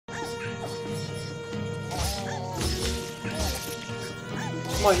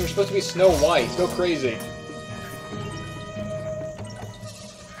Come on, you're supposed to be Snow White. Go crazy.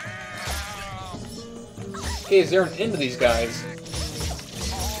 Okay, is there an end to these guys?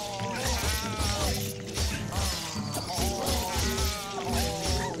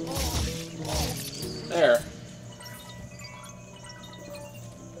 There.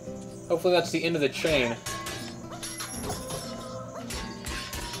 Hopefully that's the end of the chain.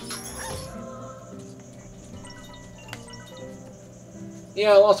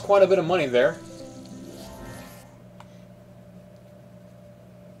 Yeah, I lost quite a bit of money there.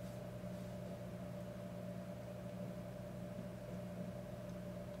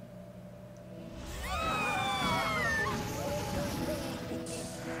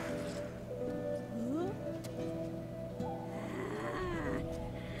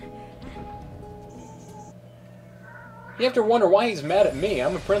 You have to wonder why he's mad at me.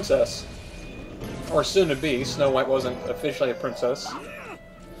 I'm a princess. Or soon to be. Snow White wasn't officially a princess.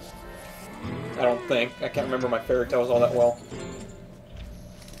 I don't think. I can't remember my fairy tales all that well.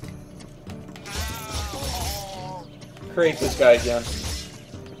 Create this guy again.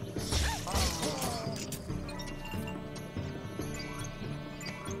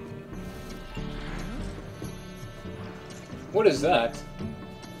 What is that?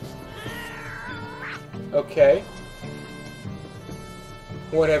 Okay.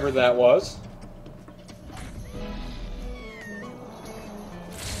 Whatever that was.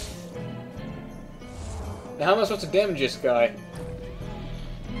 Now how am I supposed to damage this guy?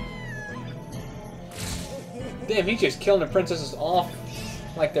 Damn, he's just killing the princesses off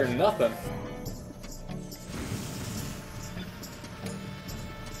like they're nothing.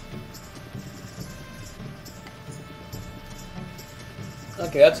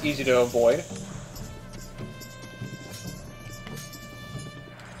 Okay, that's easy to avoid.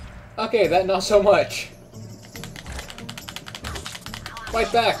 Okay, that not so much.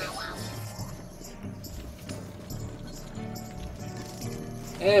 Fight back!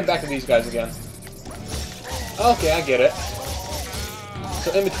 And back to these guys again. Okay, I get it.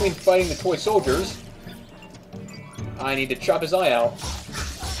 So in between fighting the toy soldiers, I need to chop his eye out.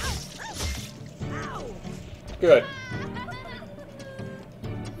 Good.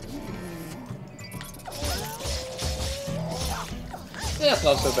 Yeah, it's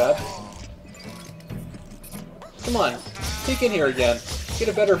not so bad. Come on, peek in here again. Get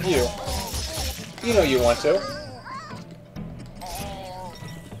a better view. You know you want to.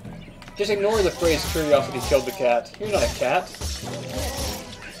 Just ignore the phrase curiosity killed the cat. You're not a cat.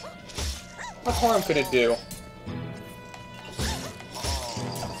 What harm could it do?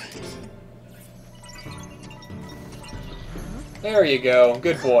 There you go.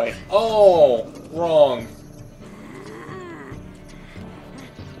 Good boy. Oh, wrong.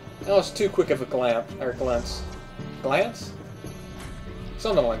 That was too quick of a glance. Glance?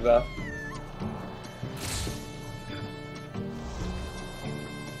 Something like that.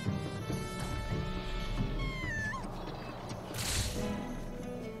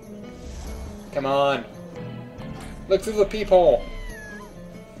 Come on. Look through the peephole.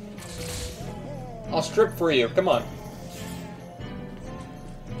 I'll strip for you. Come on.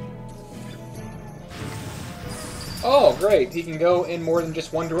 Oh, great. He can go in more than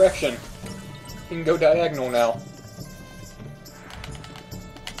just one direction. He can go diagonal now.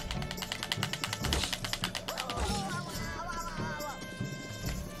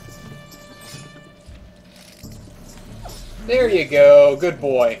 There you go. Good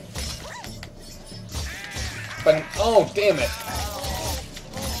boy. But, oh, damn it.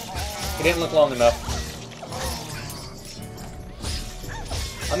 It didn't look long enough.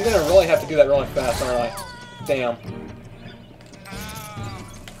 I'm gonna really have to do that really fast, aren't I? Damn.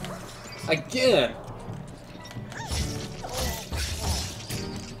 Again!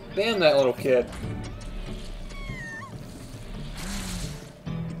 Damn that little kid.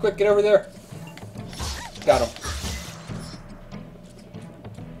 Quick, get over there. Got him.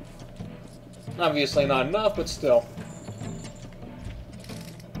 Obviously not enough, but still.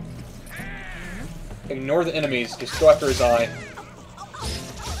 Ignore the enemies. Just go after his eye.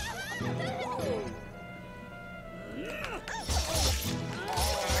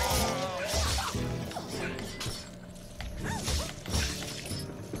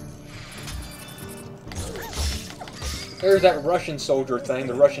 There's that Russian soldier thing,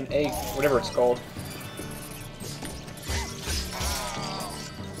 the Russian egg, whatever it's called.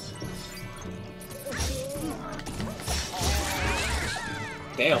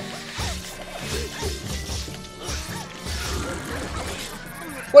 Damn.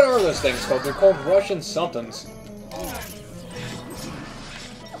 What are those things called? They're called Russian somethings.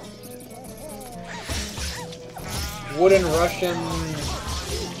 Wooden Russian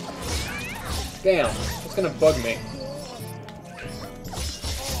Damn, it's gonna bug me.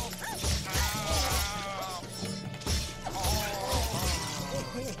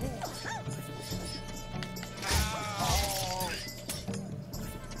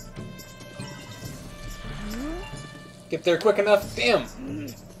 Get there quick enough. Damn!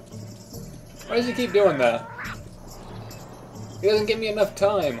 Why does he keep doing that? He doesn't give me enough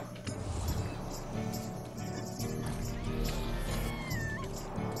time.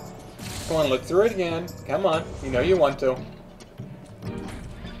 Come on, look through it again. Come on. You know you want to.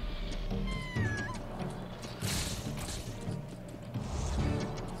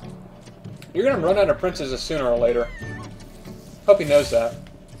 You're gonna run out of princesses sooner or later. Hope he knows that.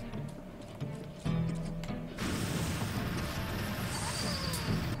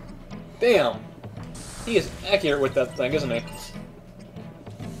 Damn! He is accurate with that thing, isn't he?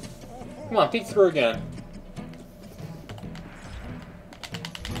 Come on, peek through again.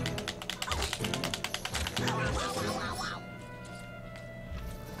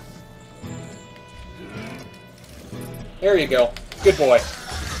 There you go. Good boy.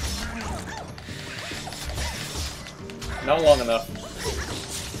 Not long enough.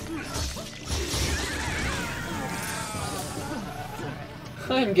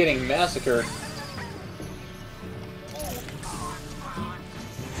 I'm getting massacred.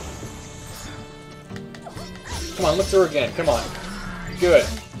 Come on, look through again. Come on. Good.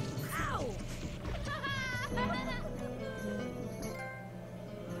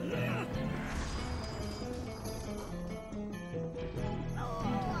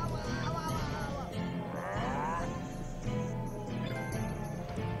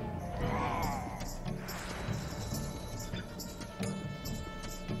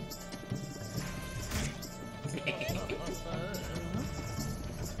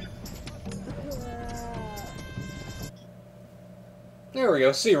 There we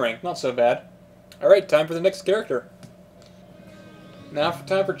go, C rank, not so bad. Alright, time for the next character. Now for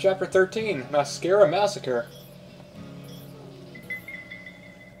time for Chapter 13, Mascara Massacre.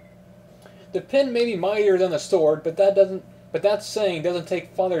 The pen may be mightier than the sword, but that saying doesn't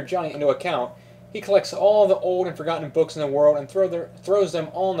take Father Giant into account. He collects all the old and forgotten books in the world and throws them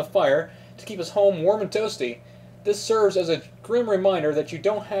all in the fire to keep his home warm and toasty. This serves as a grim reminder that you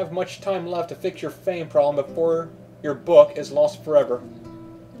don't have much time left to fix your fame problem before your book is lost forever.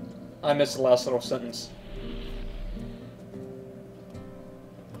 I missed the last little sentence.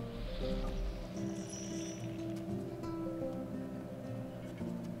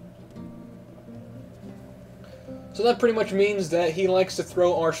 So that pretty much means that he likes to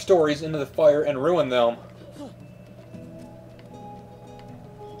throw our stories into the fire and ruin them.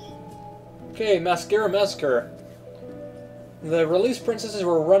 Okay, Mascara Massacre. The released princesses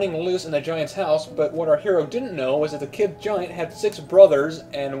were running loose in the giant's house, but what our hero didn't know was that the kid giant had 6 brothers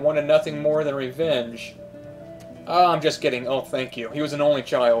and wanted nothing more than revenge. Ah, I'm just kidding. Oh, thank you. He was an only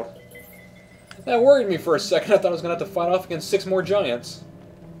child. That worried me for a second. I thought I was going to have to fight off against 6 more giants.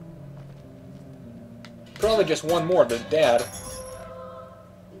 Probably just one more, but Dad.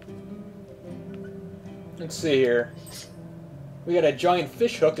 Let's see here. We got a giant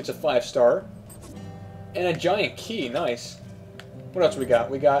fish hook, it's a 5-star. And a giant key, nice. What else we got?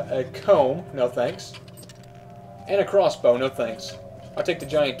 We got a comb, no thanks. And a crossbow, no thanks. I'll take the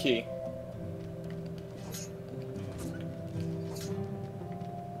giant key.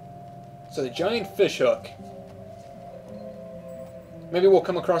 So the giant fish hook. Maybe we'll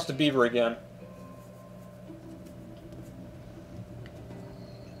come across the beaver again.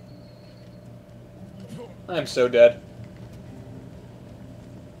 I'm so dead.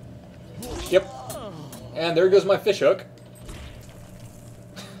 Yep. And there goes my fish hook.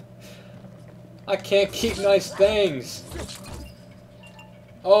 I can't keep nice things.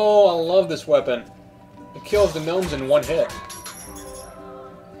 Oh, I love this weapon. It kills the gnomes in one hit.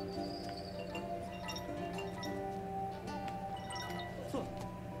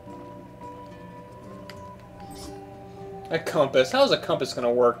 A compass. How's a compass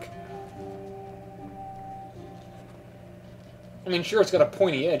gonna work? I mean, sure, it's got a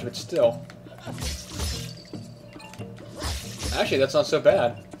pointy edge, but still. Actually, that's not so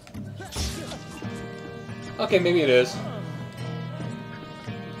bad. Okay, maybe it is.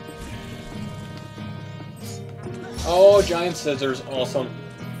 Oh, giant scissors. Awesome.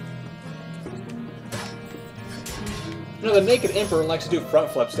 You know, the Naked Emperor likes to do front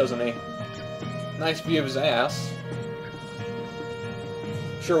flips, doesn't he? Nice view of his ass.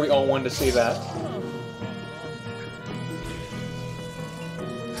 Sure, we all wanted to see that.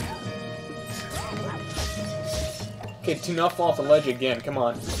 Okay, do not fall off the ledge again, come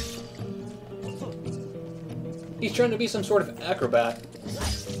on. He's trying to be some sort of acrobat.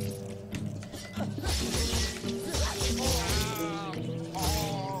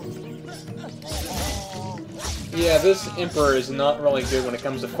 Yeah, this Emperor is not really good when it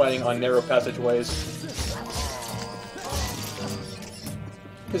comes to fighting on narrow passageways.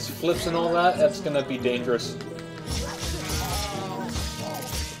 His flips and all that, that's gonna be dangerous.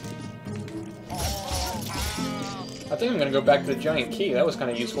 I think I'm gonna go back to the giant key, that was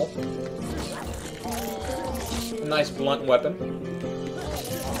kinda useful. A nice blunt weapon.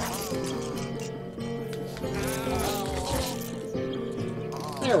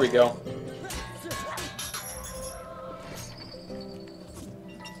 There we go.